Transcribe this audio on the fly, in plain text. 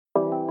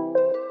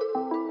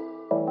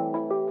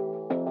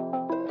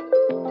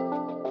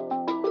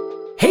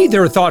Hey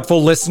there,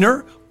 thoughtful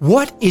listener.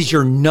 What is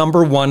your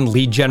number one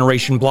lead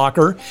generation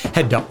blocker?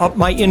 Head to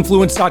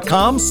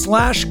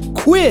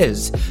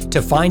upmyinfluence.com/quiz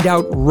to find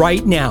out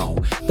right now.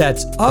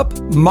 That's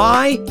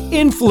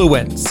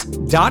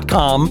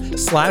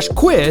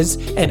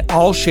upmyinfluence.com/quiz, and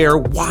I'll share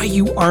why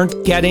you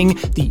aren't getting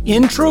the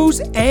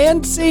intros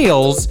and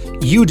sales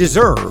you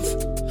deserve.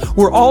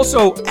 We're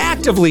also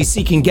actively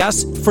seeking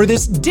guests for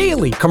this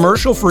daily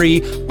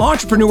commercial-free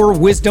entrepreneur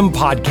wisdom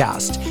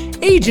podcast.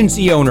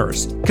 Agency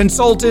owners,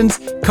 consultants,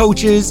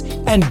 coaches,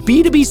 and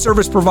B2B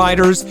service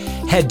providers,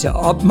 head to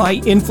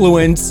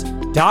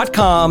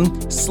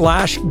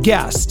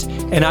upmyinfluence.com/guest.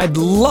 And I'd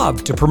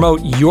love to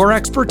promote your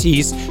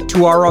expertise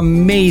to our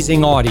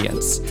amazing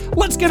audience.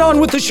 Let's get on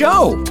with the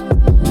show.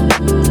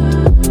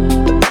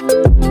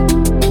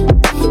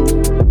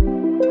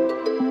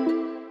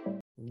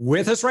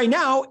 With us right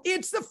now,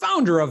 it's the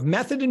founder of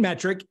Method and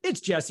Metric. It's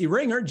Jesse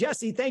Ringer.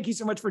 Jesse, thank you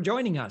so much for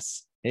joining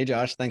us. Hey,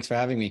 Josh. Thanks for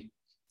having me.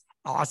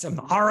 Awesome.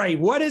 All right.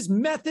 What is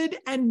Method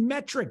and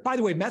Metric? By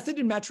the way, Method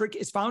and Metric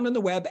is found on the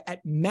web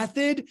at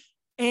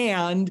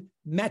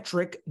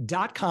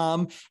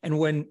methodandmetric.com. And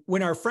when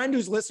our friend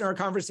who's listening to our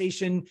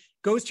conversation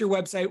goes to your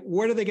website,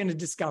 what are they going to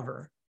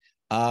discover?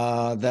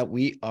 That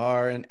we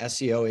are an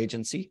SEO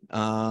agency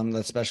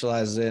that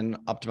specializes in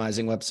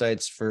optimizing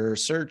websites for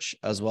search,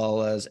 as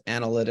well as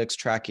analytics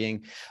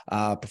tracking,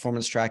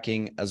 performance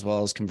tracking, as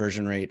well as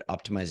conversion rate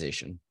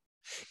optimization.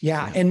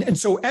 Yeah. And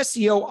so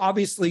SEO,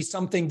 obviously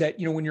something that,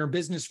 when you're in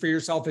business for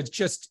yourself, it's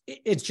just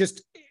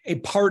a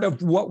part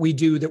of what we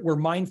do, that we're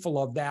mindful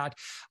of that.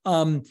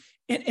 And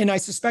I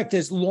suspect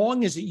as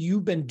long as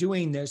you've been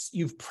doing this,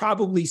 you've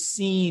probably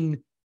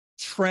seen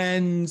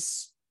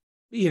trends,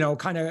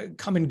 kind of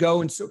come and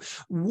go. And so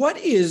what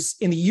is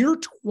in the year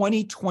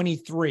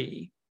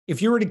 2023,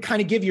 if you were to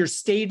kind of give your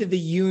state of the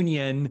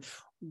union,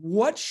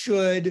 what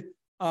should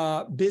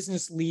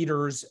business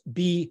leaders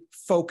be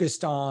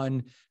focused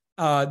on?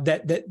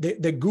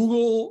 That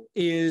Google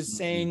is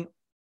saying,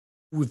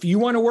 if you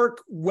want to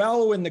work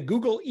well in the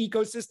Google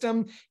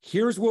ecosystem,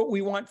 here's what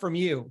we want from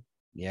you.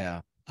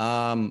 Yeah.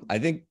 I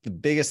think the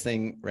biggest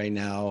thing right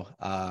now,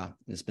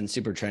 it's been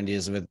super trendy,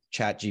 is with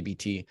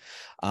ChatGPT,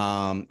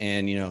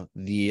 and,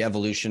 the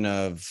evolution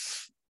of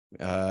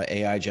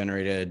AI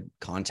generated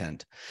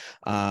content.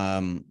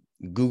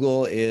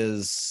 Google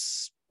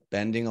is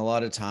spending a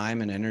lot of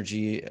time and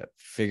energy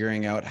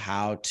figuring out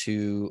how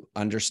to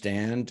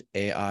understand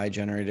AI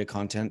generated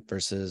content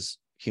versus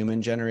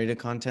human generated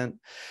content.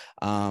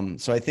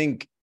 So I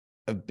think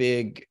a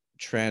big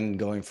trend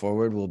going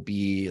forward will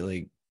be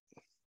like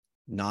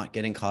not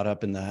getting caught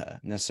up in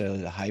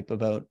necessarily the hype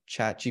about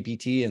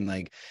ChatGPT,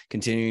 and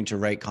continuing to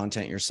write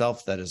content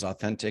yourself that is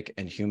authentic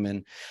and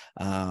human,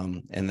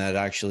 and that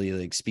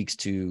actually speaks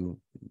to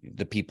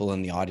the people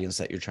in the audience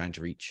that you're trying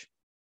to reach.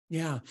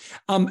 Yeah.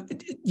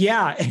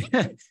 Yeah.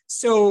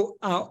 So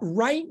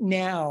right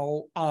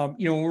now,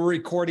 we're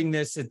recording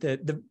this at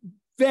the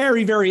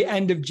very, very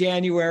end of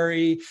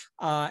January.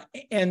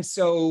 And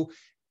so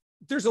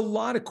there's a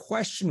lot of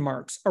question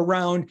marks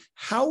around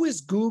how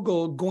is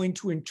Google going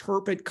to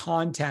interpret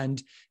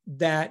content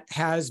that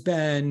has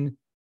been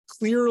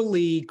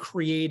clearly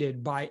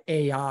created by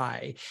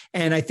AI.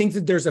 And I think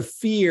that there's a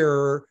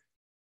fear,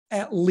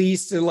 at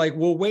least, to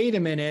well, wait a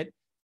minute,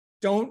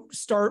 don't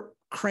start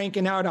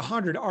cranking out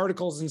 100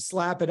 articles and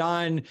slap it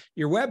on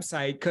your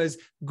website, because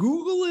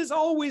Google is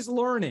always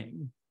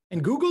learning,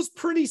 and Google's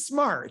pretty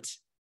smart.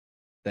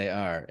 They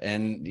are.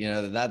 And,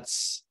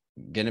 that's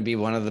going to be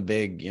one of the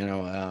big,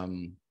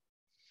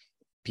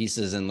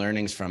 pieces and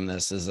learnings from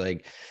this is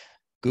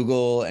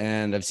Google,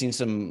 and I've seen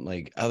some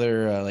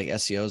other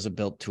SEOs have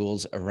built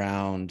tools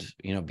around,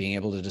 being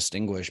able to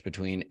distinguish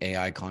between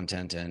AI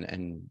content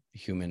and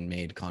human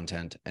made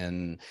content.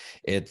 And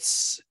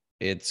it's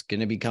going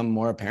to become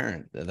more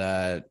apparent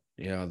that,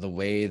 the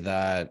way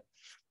that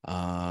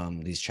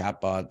these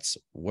chatbots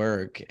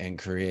work and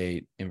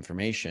create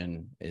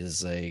information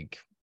is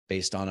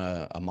based on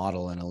a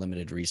model and a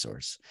limited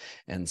resource.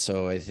 And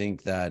so I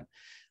think that,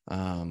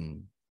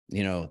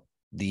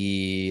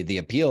 the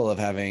appeal of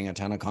having a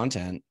ton of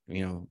content,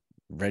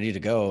 ready to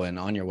go and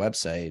on your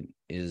website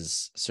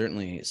is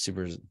certainly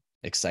super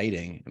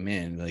exciting.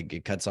 Man,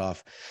 it cuts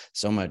off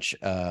so much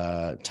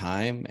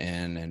time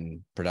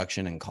and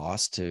production and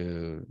cost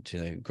to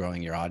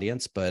growing your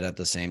audience, but at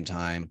the same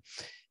time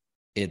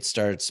it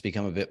starts to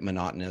become a bit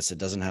monotonous. It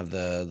doesn't have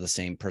the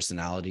same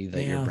personality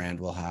that your brand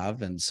will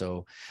have. And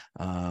so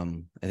I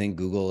think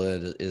Google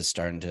is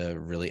starting to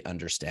really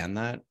understand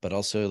that, but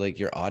also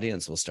your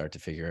audience will start to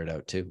figure it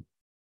out too.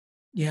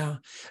 Yeah.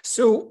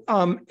 So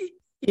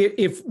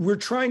if we're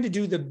trying to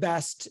do the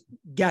best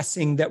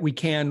guessing that we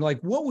can,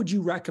 what would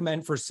you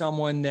recommend for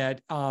someone that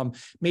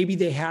maybe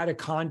they had a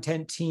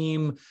content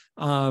team,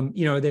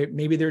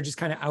 maybe they're just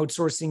kind of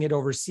outsourcing it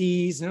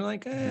overseas, and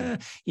they're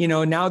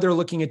now they're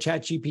looking at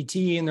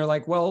ChatGPT and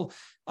they're well,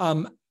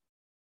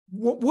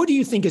 what do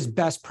you think is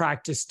best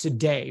practice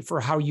today for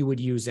how you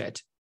would use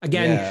it?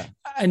 Again,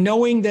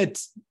 knowing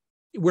that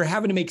we're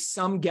having to make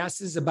some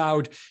guesses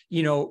about,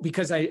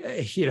 because and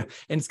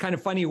it's kind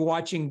of funny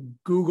watching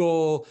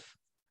Google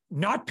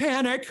not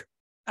panic,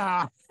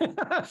 but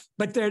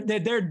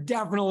they're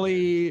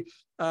definitely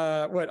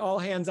all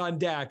hands on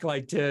deck,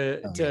 like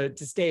to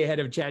stay ahead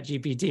of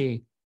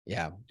ChatGPT.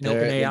 Yeah, and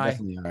OpenAI. they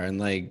definitely are. And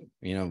like,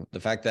 the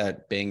fact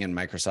that Bing and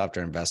Microsoft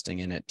are investing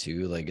in it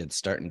too, like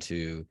it's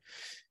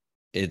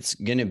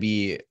going to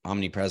be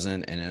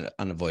omnipresent and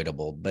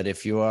unavoidable. But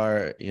if you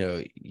are,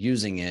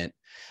 using it,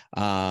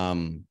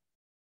 add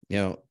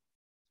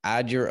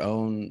your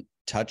own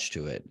touch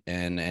to it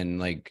and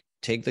like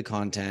take the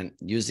content,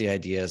 use the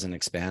ideas and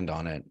expand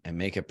on it and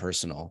make it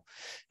personal.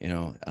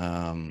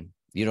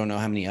 You don't know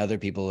how many other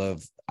people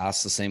have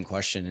asked the same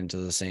question into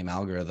the same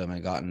algorithm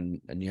and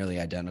gotten a nearly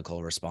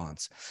identical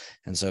response.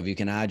 And so if you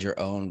can add your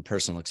own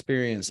personal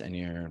experience and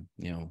your,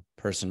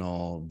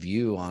 personal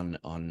view on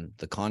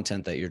the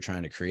content that you're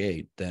trying to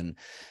create, then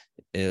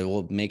it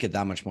will make it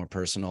that much more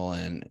personal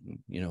and,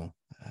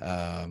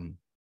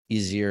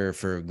 easier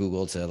for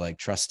Google to like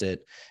trust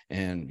it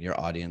and your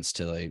audience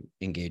to like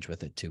engage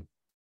with it too.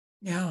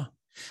 Yeah.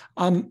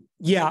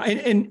 Yeah.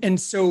 And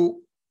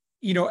so,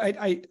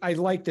 I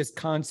like this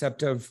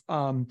concept of,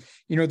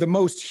 the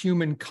most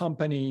human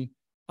company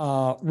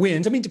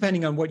wins. I mean,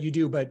 depending on what you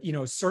do, but,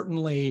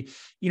 certainly,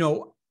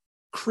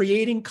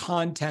 creating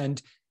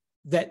content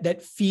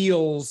that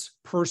feels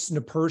person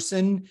to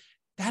person,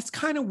 that's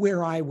kind of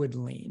where I would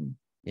lean.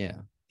 Yeah.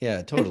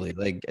 Yeah, totally.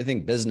 Like, I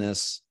think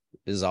business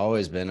has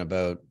always been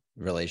about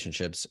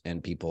relationships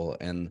and people,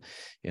 and,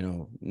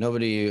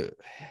 nobody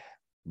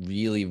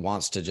really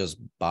wants to just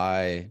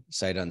buy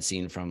sight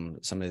unseen from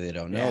somebody they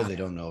don't know. Yeah. They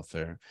don't know if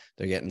they're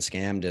getting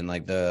scammed. And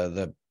like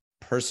the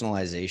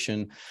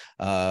personalization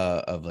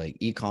of like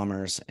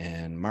e-commerce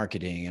and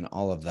marketing and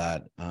all of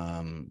that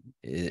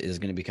is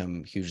going to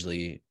become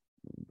hugely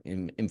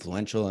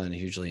influential and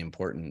hugely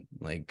important,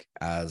 like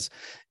as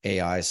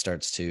AI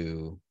starts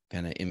to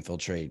kind of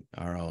infiltrate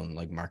our own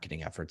like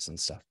marketing efforts and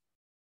stuff.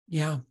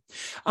 Yeah.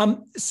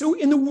 So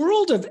in the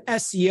world of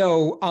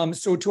SEO,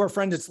 so to our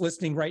friend that's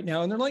listening right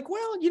now, and they're like,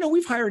 well,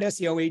 we've hired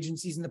SEO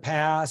agencies in the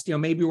past,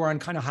 maybe we're on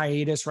kind of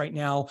hiatus right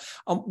now.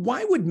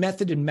 Why would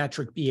Method and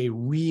Metric be a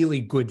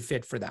really good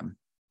fit for them?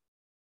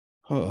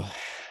 Oh,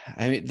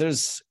 I mean,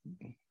 there's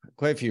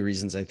quite a few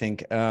reasons, I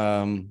think.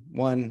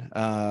 One,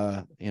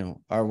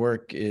 our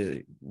work,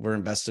 we're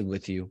invested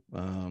with you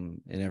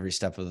in every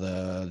step of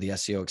the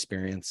SEO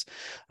experience.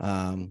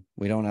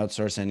 We don't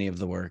outsource any of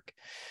the work.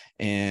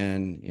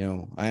 And,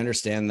 I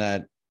understand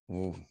that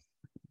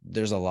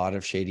there's a lot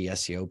of shady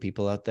SEO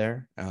people out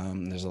there.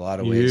 There's a lot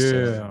of ways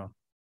to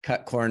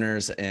cut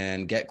corners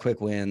and get quick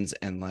wins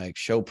and like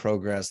show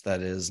progress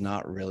that is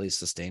not really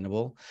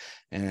sustainable.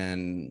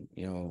 And,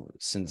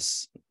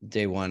 since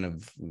day one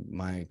of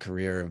my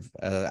career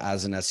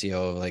as an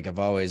SEO, like I've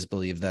always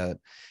believed that,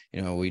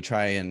 we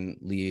try and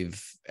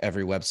leave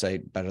every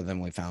website better than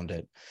we found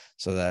it,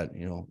 so that,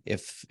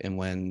 if and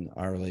when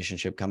our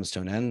relationship comes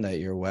to an end, that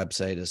your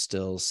website is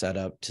still set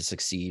up to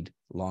succeed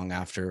long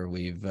after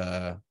we've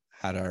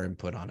had our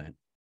input on it.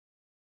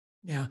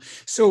 Yeah.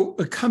 So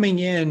coming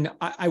in,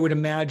 I would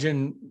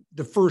imagine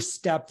the first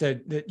step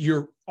that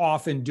you're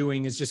often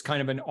doing is just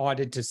kind of an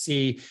audit to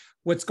see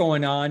what's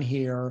going on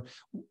here.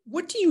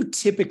 What do you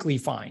typically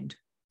find?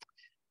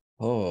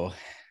 Oh,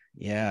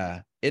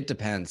 yeah, it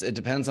depends. It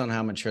depends on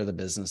how mature the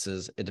business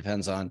is. It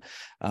depends on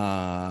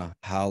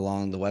how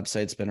long the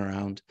website's been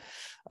around.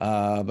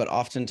 But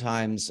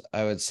oftentimes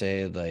I would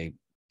say like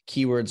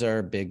keywords are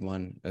a big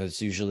one.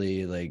 It's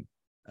usually like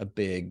a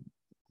big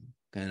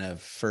kind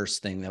of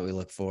first thing that we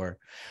look for,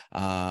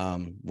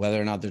 whether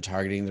or not they're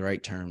targeting the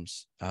right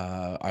terms.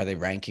 Are they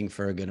ranking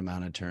for a good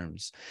amount of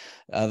terms?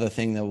 Other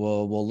thing that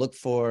we'll look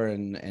for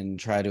and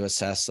try to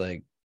assess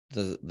like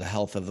the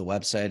health of the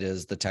website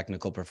is the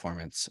technical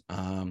performance.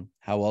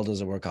 How well does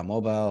it work on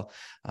mobile?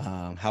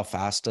 How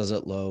fast does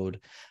it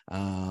load?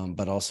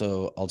 But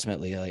also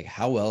ultimately, like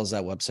how well is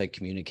that website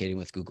communicating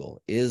with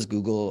Google? Is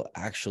Google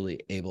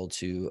actually able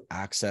to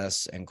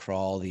access and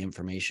crawl the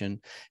information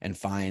and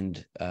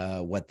find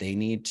what they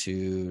need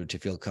to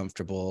feel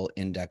comfortable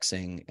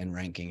indexing and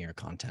ranking your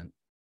content?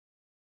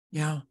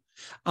 Yeah.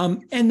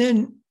 And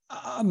then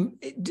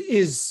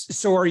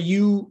are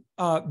you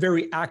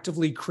very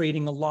actively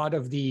creating a lot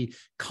of the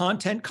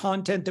content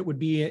that would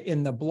be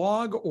in the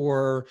blog,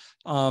 or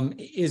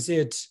is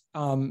it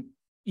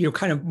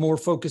kind of more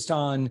focused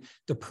on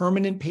the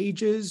permanent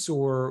pages,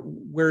 or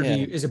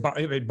is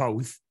it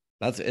both?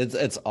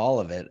 It's all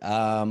of it.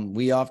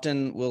 We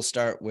often will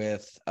start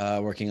with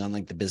working on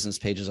like the business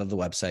pages of the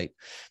website,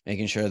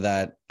 making sure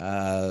that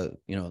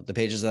the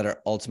pages that are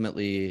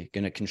ultimately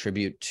going to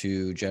contribute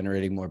to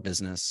generating more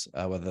business,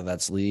 whether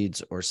that's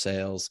leads or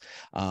sales,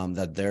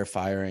 that they're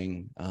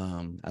firing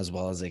as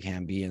well as they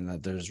can be, and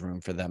that there's room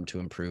for them to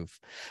improve.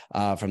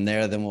 From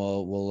there, then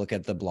we'll look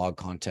at the blog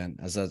content,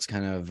 as that's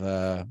kind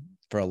of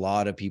for a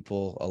lot of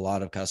people, a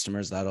lot of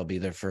customers, that'll be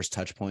their first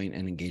touch point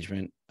and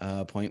engagement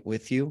point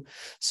with you.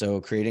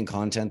 So creating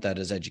content that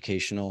is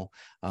educational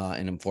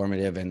and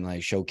informative and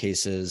like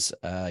showcases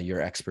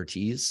your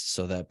expertise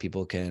so that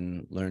people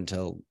can learn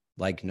to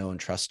like, know, and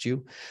trust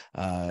you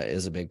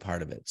is a big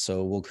part of it.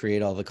 So we'll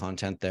create all the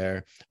content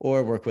there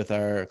or work with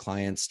our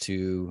clients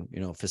to,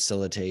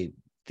 facilitate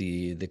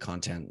the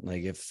content.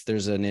 Like if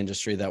there's an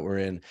industry that we're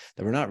in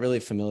that we're not really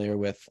familiar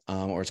with,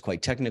 or it's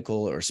quite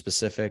technical or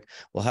specific,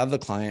 we'll have the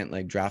client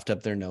like draft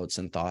up their notes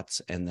and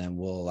thoughts, and then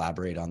we'll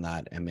elaborate on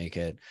that and make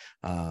it,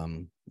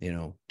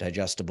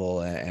 digestible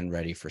and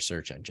ready for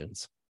search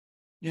engines.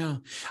 Yeah.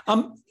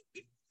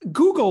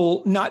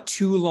 Google not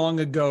too long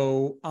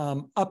ago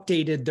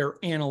updated their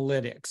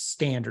analytics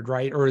standard,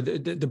 right? Or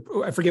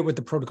the I forget what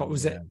the protocol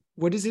was. Yeah. It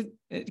what is it?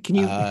 Can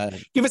you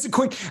give us a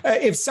quick?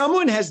 If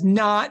someone has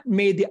not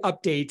made the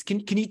updates,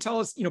 can you tell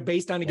us?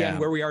 Based on again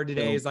where we are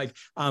today, is like,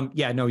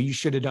 no, you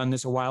should have done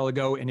this a while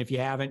ago, and if you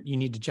haven't, you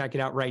need to check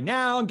it out right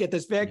now and get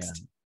this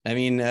fixed. Yeah. I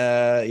mean,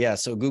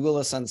 so Google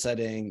is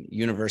sunsetting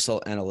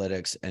Universal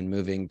Analytics and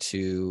moving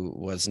to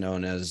what's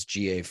known as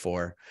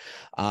GA4.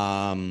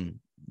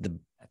 The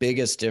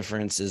biggest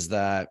difference is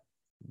that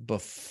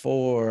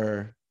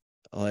before,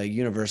 like,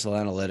 Universal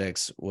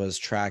Analytics was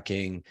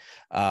tracking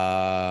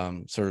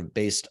sort of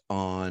based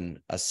on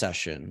a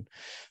session,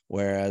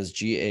 whereas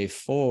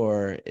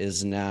GA4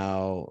 is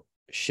now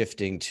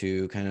shifting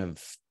to kind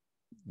of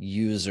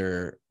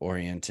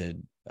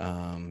user-oriented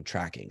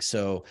tracking.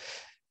 So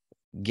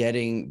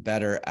getting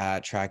better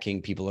at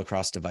tracking people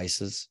across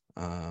devices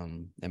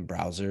and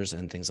browsers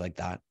and things like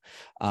that.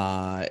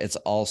 It's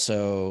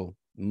also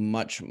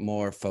much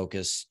more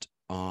focused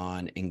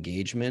on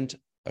engagement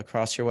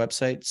across your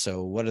website.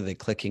 So what are they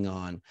clicking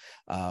on?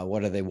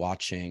 What are they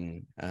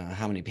watching?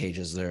 How many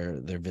pages they're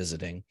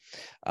visiting?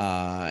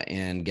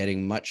 And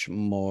getting much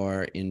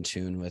more in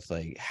tune with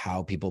like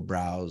how people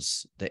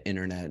browse the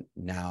internet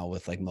now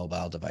with like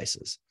mobile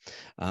devices.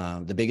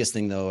 The biggest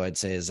thing though, I'd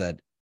say, is that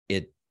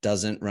it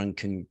doesn't run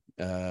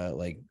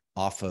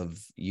off of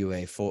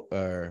UA4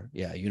 or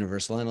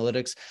Universal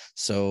Analytics.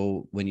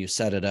 So when you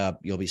set it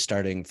up, you'll be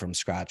starting from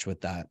scratch with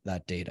that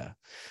data.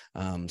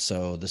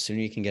 So the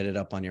sooner you can get it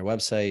up on your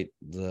website,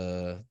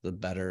 the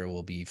better it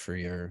will be for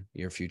your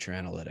future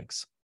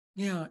analytics.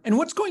 Yeah. And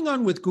what's going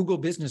on with Google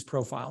Business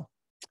Profile?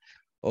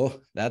 Oh,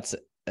 that's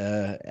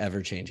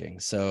ever changing.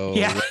 So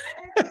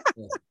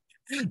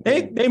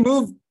they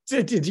moved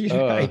I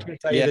can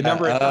tell you the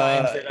number of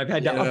times that I've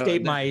had to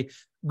update my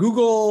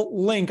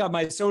Google link on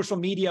my social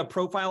media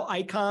profile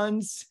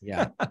icons.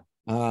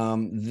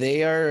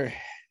 They are,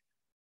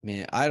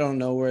 man, I don't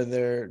know where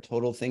their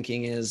total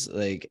thinking is.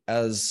 Like,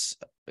 as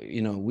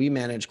we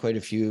manage quite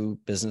a few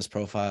business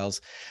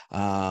profiles,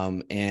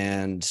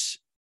 and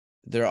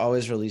they're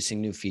always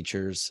releasing new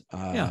features.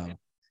 But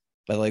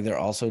like, they're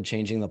also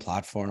changing the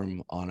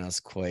platform on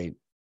us quite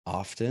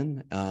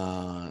often.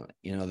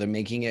 They're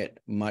making it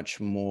much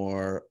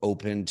more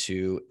open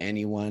to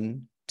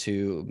anyone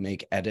to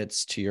make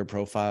edits to your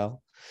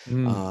profile.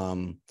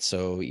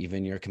 So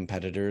even your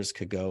competitors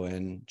could go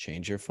and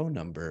change your phone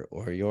number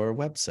or your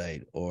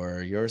website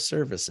or your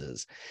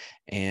services,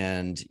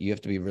 and you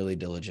have to be really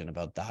diligent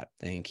about that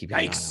and keeping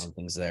an eye on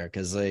things there,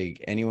 because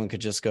like anyone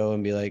could just go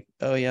and be like,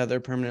 oh yeah,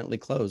 they're permanently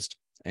closed,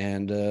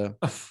 and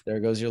there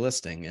goes your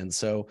listing. And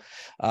so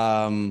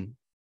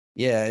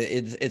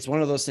it's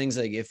one of those things,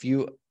 like if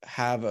you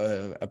have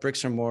a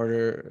bricks and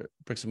mortar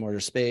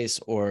space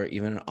or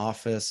even an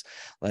office,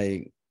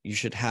 like you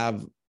should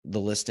have the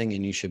listing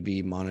and you should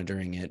be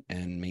monitoring it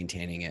and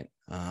maintaining it.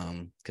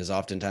 Because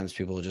oftentimes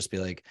people will just be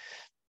like,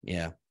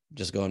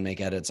 just go and make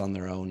edits on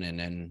their own. And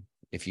then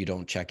if you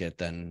don't check it,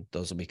 then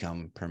those will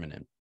become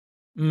permanent.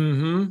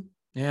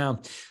 Yeah.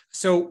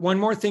 So one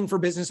more thing for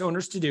business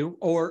owners to do,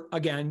 or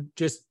again,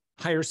 just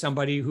hire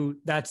somebody who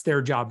that's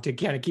their job to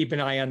kind of keep an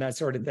eye on that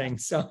sort of thing.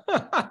 So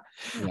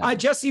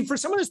Jesse, for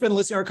someone who's been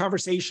listening to our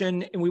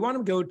conversation and we want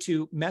to go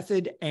to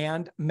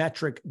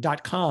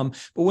methodandmetric.com,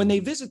 but when they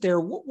visit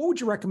there, what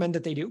would you recommend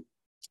that they do?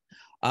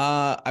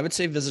 I would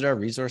say visit our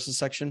resources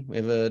section. We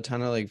have a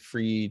ton of like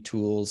free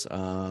tools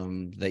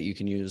that you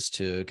can use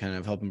to kind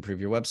of help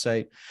improve your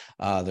website.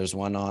 There's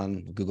one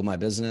on Google My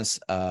Business.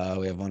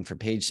 We have one for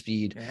page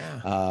speed,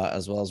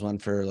 as well as one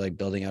for like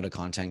building out a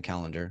content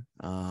calendar.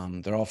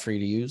 They're all free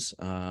to use,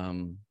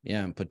 and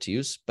put to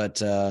use. But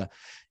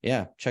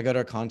check out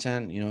our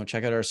content.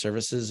 Check out our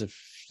services.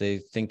 If they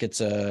think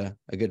it's a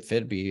good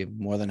fit, be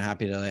more than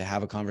happy to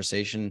have a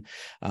conversation,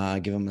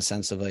 give them a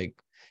sense of like,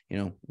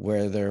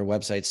 where their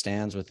website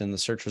stands within the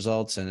search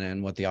results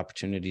and what the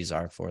opportunities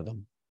are for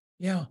them.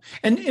 Yeah.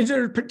 And is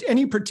there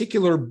any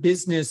particular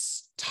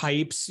business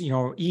types,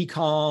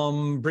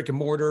 e-com, brick and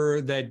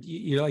mortar, that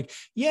you're like,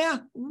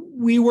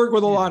 we work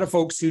with a lot of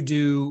folks who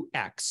do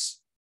X?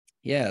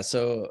 Yeah.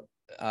 So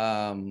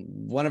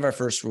one of our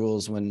first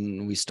rules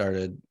when we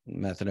started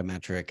Method and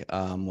Metric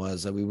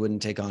was that we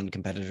wouldn't take on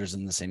competitors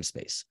in the same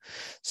space,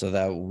 so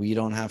that we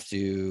don't have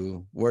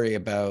to worry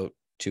about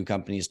two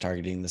companies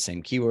targeting the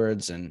same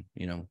keywords and,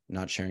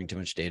 not sharing too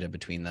much data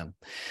between them.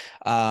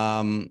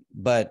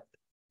 But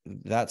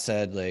that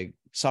said, like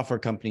software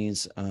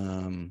companies,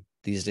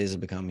 these days have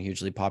become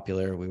hugely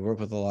popular. We work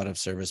with a lot of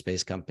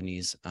service-based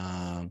companies,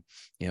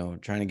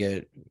 trying to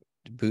get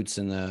boots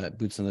in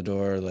the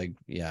door, like,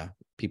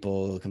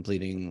 people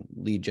completing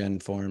lead gen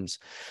forms,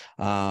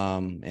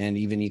 and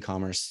even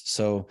e-commerce.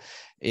 So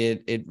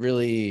it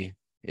really,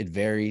 it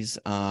varies,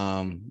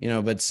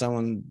 but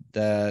someone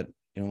that,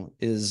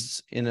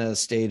 is in a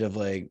state of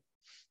like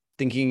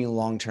thinking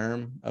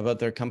long-term about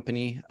their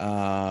company,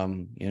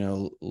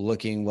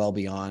 looking well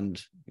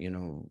beyond,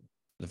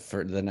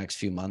 for the next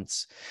few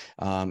months,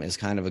 is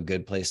kind of a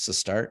good place to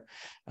start,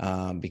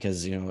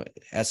 because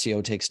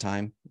SEO takes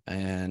time,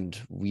 and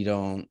we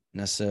don't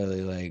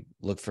necessarily like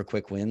look for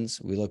quick wins.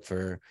 We look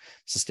for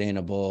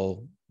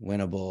sustainable,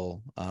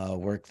 winnable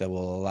work that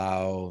will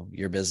allow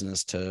your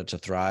business to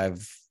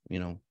thrive,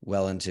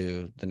 well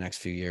into the next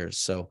few years.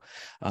 So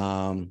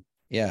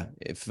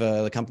if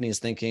the company is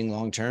thinking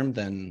long term,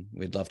 then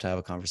we'd love to have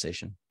a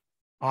conversation.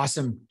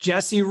 Awesome.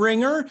 Jesse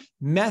Ringer,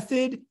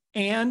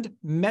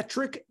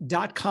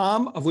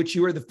 methodandmetric.com, of which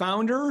you are the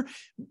founder.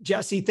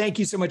 Jesse, thank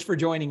you so much for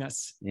joining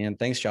us. And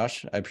thanks,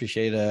 Josh. I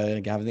appreciate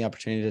having the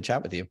opportunity to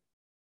chat with you.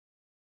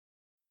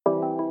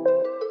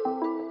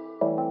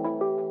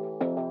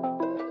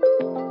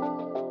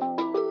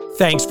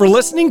 Thanks for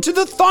listening to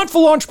the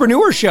Thoughtful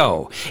Entrepreneur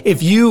Show.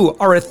 If you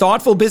are a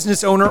thoughtful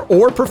business owner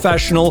or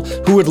professional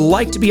who would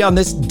like to be on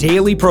this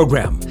daily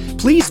program,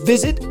 please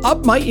visit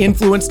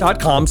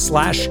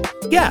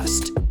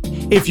upmyinfluence.com/guest.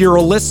 If you're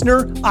a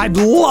listener, I'd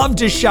love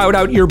to shout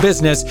out your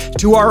business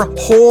to our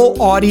whole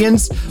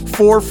audience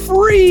for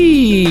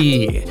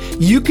free.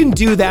 You can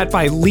do that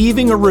by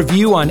leaving a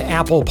review on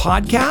Apple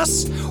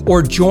Podcasts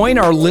or join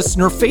our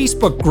listener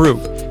Facebook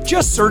group.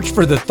 Just search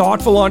for The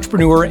Thoughtful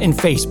Entrepreneur in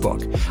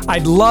Facebook.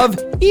 I'd love,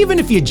 even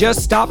if you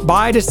just stop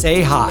by to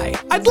say hi,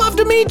 I'd love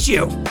to meet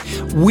you.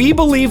 We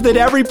believe that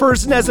every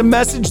person has a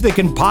message that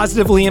can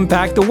positively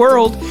impact the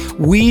world.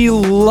 We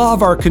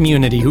love our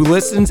community who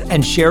listens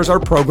and shares our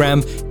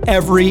program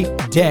every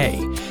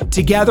day.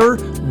 Together,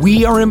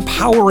 we are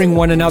empowering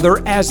one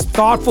another as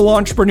thoughtful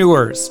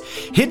entrepreneurs.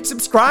 Hit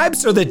subscribe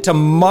so that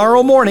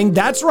tomorrow morning,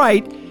 that's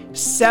right,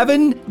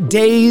 7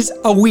 days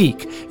a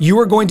week, you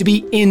are going to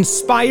be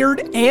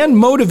inspired and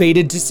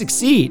motivated to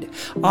succeed.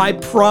 I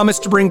promise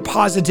to bring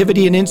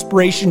positivity and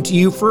inspiration to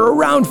you for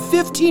around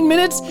 15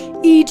 minutes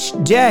each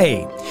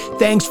day.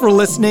 Thanks for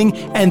listening,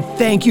 and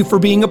thank you for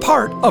being a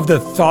part of the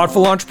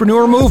Thoughtful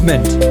Entrepreneur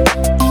movement.